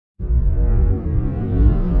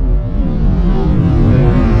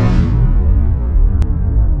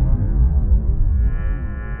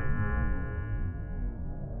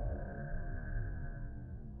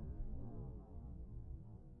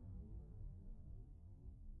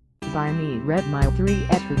Xiaomi Redmi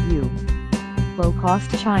 3S review. Low-cost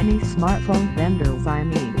Chinese smartphone vendor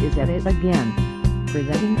Xiaomi is at it again,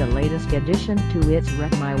 presenting the latest addition to its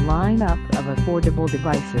Redmi lineup of affordable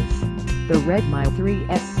devices. The Redmi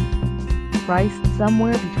 3S, priced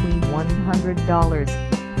somewhere between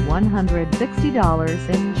 $100 $160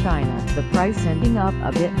 in China, the price ending up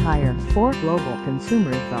a bit higher for global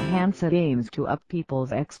consumers. The handset aims to up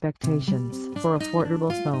people's expectations for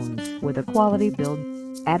affordable phones with a quality build,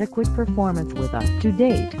 adequate performance with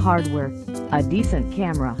up-to-date hardware, a decent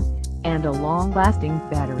camera, and a long-lasting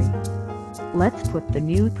battery. Let's put the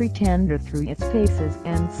new pretender through its paces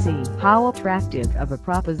and see how attractive of a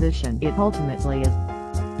proposition it ultimately is.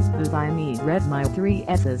 The Xiaomi Redmi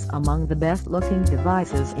 3S is among the best-looking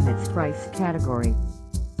devices in its price category.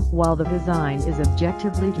 While the design is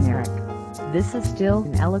objectively generic, this is still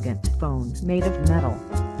an elegant phone made of metal,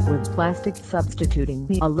 with plastic substituting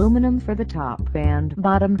the aluminum for the top and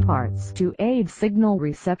bottom parts to aid signal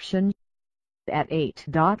reception. At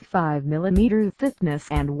 8.5mm thickness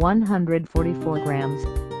and 144 grams,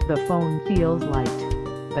 the phone feels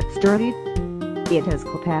light, but sturdy. It has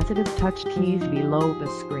capacitive touch keys below the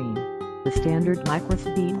screen, the standard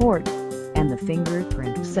microSD port, and the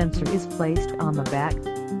fingerprint sensor is placed on the back.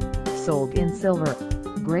 Sold in silver,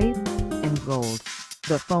 gray, and gold,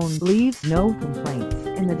 the phone leaves no complaints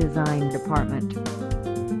in the design department.